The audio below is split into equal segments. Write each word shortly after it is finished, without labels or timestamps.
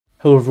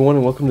Hello everyone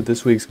and welcome to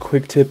this week's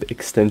QuickTip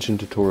extension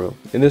tutorial.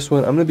 In this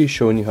one, I'm going to be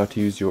showing you how to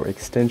use your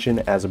extension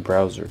as a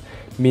browser,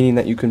 meaning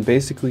that you can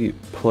basically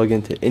plug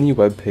into any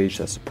web page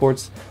that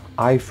supports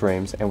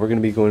iframes, and we're going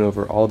to be going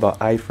over all about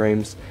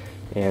iframes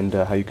and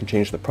how you can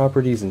change the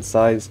properties and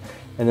size,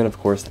 and then of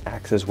course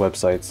access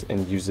websites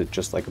and use it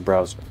just like a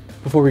browser.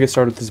 Before we get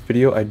started with this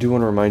video, I do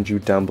want to remind you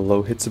down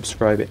below, hit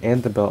subscribe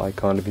and the bell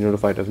icon to be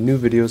notified of new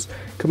videos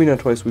coming out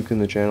twice weekly in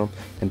the channel,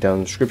 and down in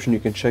the description you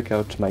can check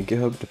out my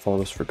GitHub to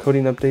follow us for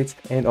coding updates,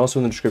 and also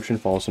in the description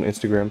follow us on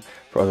Instagram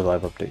for other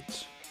live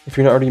updates. If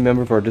you're not already a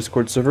member of our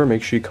Discord server,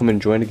 make sure you come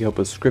and join to get help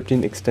with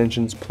scripting,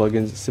 extensions,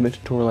 plugins, submit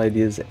tutorial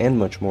ideas, and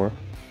much more.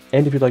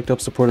 And if you'd like to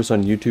help support us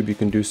on YouTube, you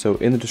can do so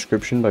in the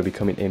description by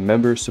becoming a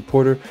member,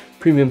 supporter,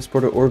 premium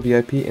supporter, or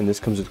VIP, and this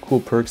comes with cool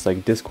perks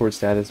like Discord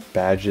status,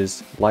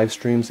 badges, live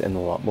streams, and a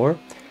lot more.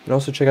 And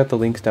also check out the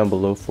links down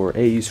below for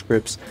AE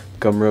scripts,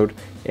 Gumroad,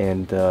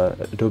 and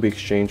Adobe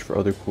Exchange for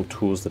other cool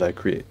tools that I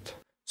create.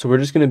 So we're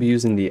just going to be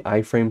using the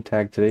iframe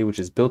tag today, which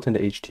is built into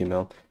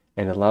HTML,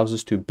 and it allows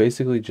us to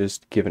basically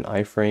just give an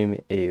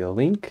iframe a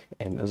link,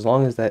 and as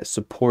long as that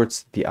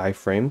supports the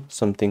iframe,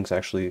 some things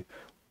actually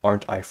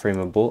aren't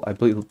iframeable. I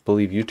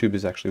believe YouTube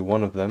is actually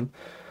one of them.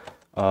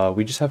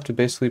 We just have to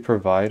basically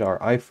provide our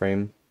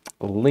iframe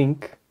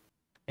link,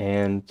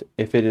 and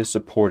if it is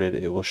supported,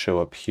 it will show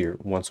up here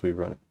once we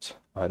run it.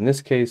 In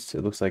this case,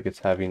 it looks like it's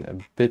having a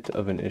bit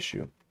of an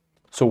issue.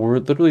 So we're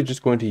literally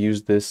just going to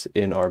use this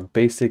in our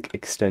basic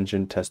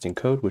extension testing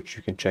code, which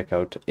you can check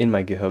out in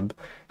my GitHub,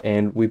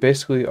 and we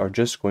basically are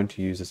just going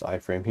to use this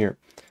iframe here.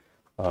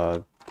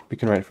 We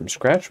can write it from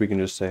scratch. We can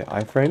just say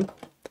iframe.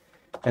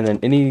 And then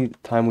any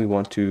time we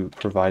want to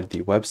provide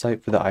the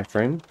website for the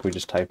iframe, we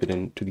just type it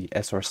into the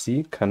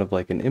src, kind of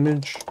like an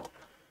image.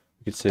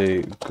 We could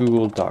say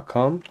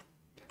google.com.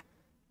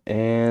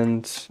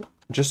 And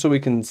just so we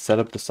can set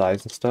up the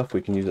size and stuff, we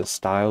can use a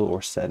style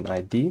or set an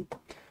ID.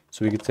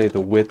 So we could say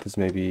the width is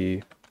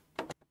maybe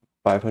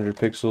 500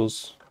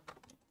 pixels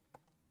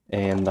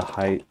and the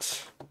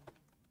height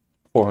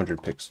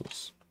 400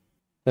 pixels.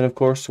 Then of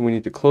course we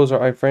need to close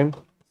our iframe,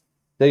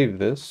 save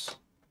this.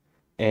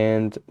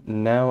 And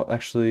now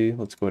actually,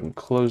 let's go ahead and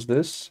close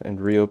this and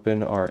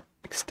reopen our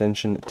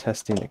extension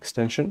testing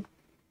extension.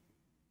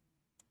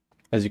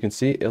 As you can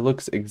see, it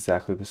looks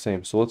exactly the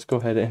same. So let's go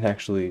ahead and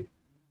actually,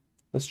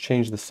 let's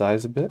change the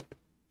size a bit,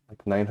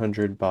 like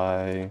 900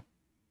 by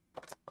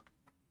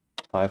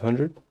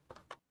 500.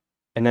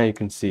 And now you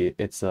can see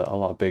it's a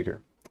lot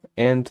bigger.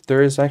 And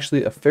there is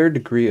actually a fair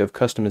degree of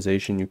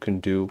customization you can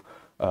do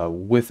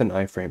with an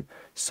iframe.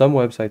 Some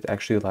websites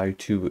actually allow you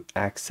to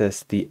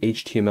access the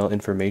HTML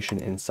information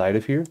inside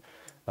of here.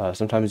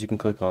 Sometimes you can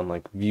click on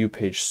like view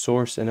page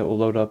source and it will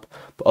load up,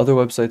 but other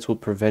websites will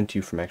prevent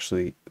you from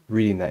actually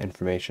reading that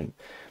information.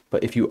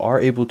 But if you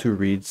are able to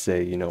read,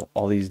 say,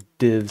 all these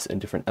divs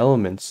and different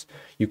elements,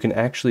 you can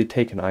actually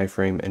take an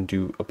iframe and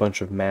do a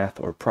bunch of math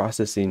or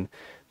processing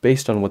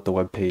based on what the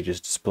web page is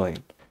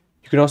displaying.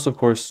 You can also, of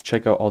course,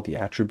 check out all the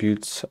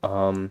attributes.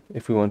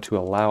 If we want to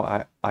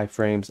allow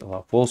iframes,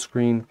 allow full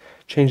screen,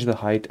 change the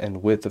height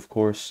and width, of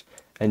course,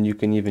 and you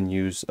can even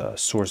use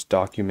source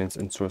documents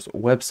and source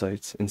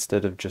websites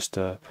instead of just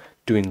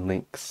doing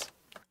links.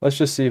 Let's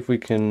just see if we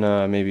can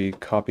maybe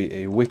copy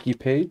a wiki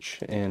page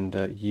and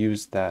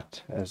use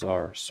that as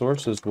our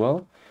source as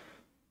well.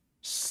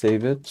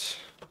 Save it,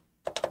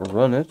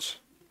 run it,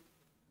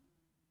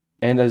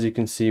 and as you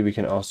can see, we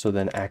can also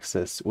then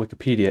access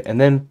Wikipedia,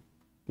 and then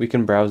we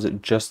can browse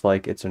it just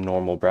like it's a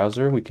normal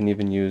browser. We can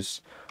even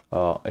use,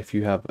 if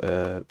you have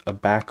a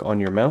back on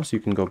your mouse, you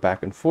can go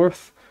back and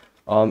forth.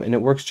 And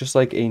it works just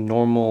like a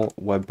normal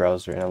web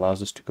browser and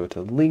allows us to go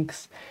to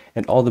links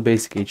and all the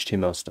basic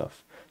HTML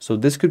stuff. So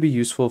this could be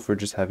useful for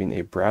just having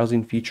a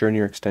browsing feature in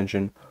your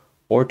extension,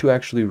 or to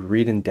actually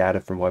read in data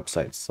from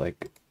websites.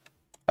 Like,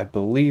 I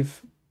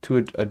believe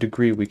to a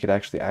degree we could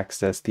actually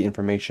access the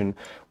information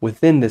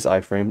within this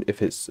iframe if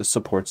it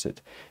supports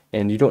it.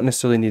 And you don't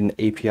necessarily need an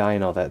API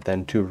and all that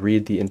then to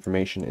read the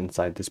information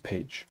inside this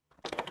page.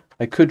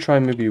 I could try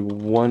maybe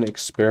one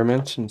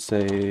experiment and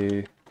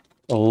say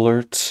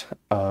alert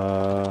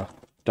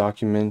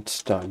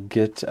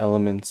document.get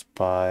elements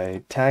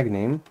by tag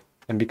name.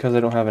 And because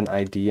I don't have an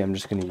ID, I'm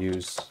just going to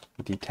use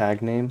the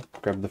tag name,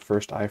 grab the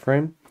first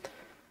iframe.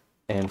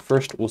 And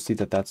first we'll see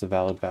that that's a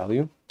valid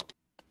value.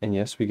 And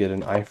yes, we get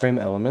an iframe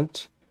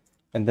element.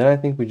 And then I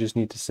think we just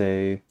need to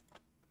say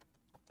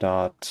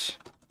dot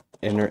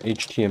inner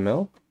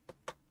HTML.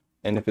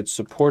 And if it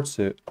supports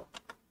it,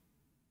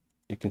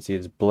 you can see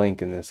it's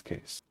blank in this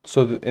case.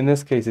 So in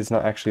this case, it's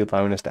not actually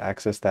allowing us to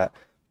access that.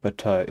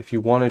 But if you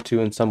wanted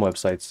to, in some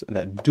websites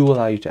that do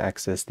allow you to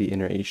access the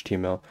inner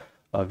HTML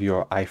of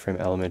your iframe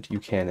element, you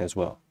can as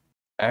well.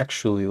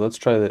 Actually, let's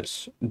try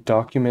this.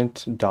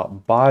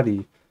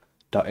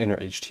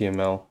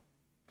 Document.body.innerHTML.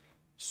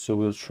 So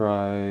we'll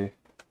try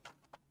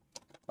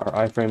our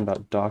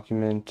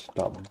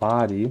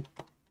iframe.document.body.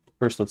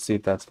 First, let's see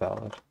if that's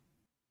valid.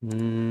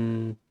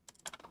 I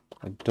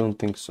don't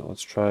think so.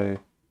 Let's try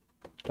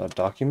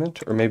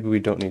 .document, or maybe we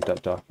don't need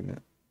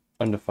 .document.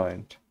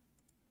 Undefined.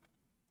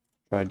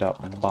 try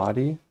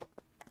 .body.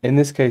 In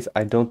this case,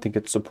 I don't think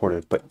it's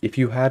supported, but if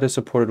you had a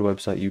supported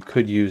website, you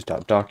could use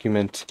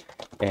 .document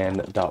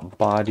and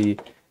 .body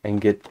and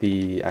get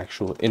the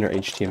actual inner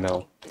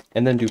HTML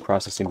and then do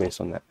processing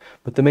based on that.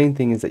 But the main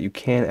thing is that you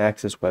can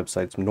access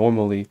websites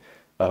normally,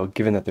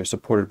 given that they're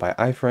supported by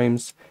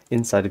iframes,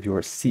 inside of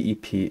your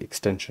CEP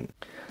extension.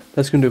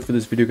 That's going to do it for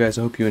this video, guys.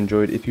 I hope you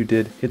enjoyed. If you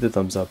did, hit the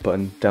thumbs up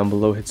button. Down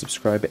below, hit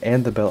subscribe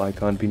and the bell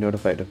icon to be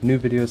notified of new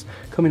videos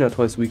coming out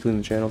twice weekly in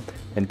the channel.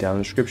 And down in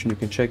the description, you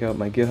can check out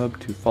my GitHub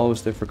to follow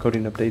us there for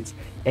coding updates,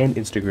 and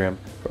Instagram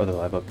for other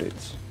live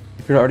updates.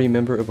 If you're not already a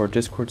member of our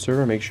Discord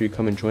server, make sure you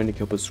come and join to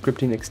help with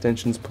scripting,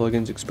 extensions,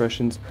 plugins,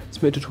 expressions,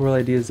 submit tutorial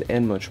ideas,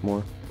 and much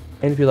more.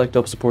 And if you'd like to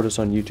help support us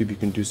on YouTube, you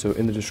can do so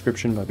in the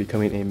description by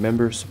becoming a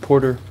member,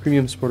 supporter,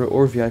 premium supporter,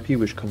 or VIP,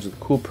 which comes with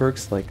cool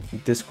perks like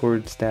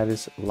Discord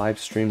status, live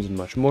streams, and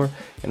much more.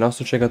 And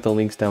also check out the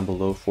links down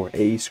below for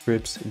AE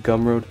scripts,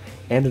 Gumroad,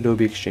 and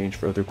Adobe Exchange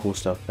for other cool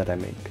stuff that I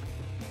make.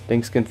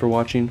 Thanks again for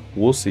watching.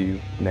 We'll see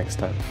you next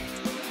time.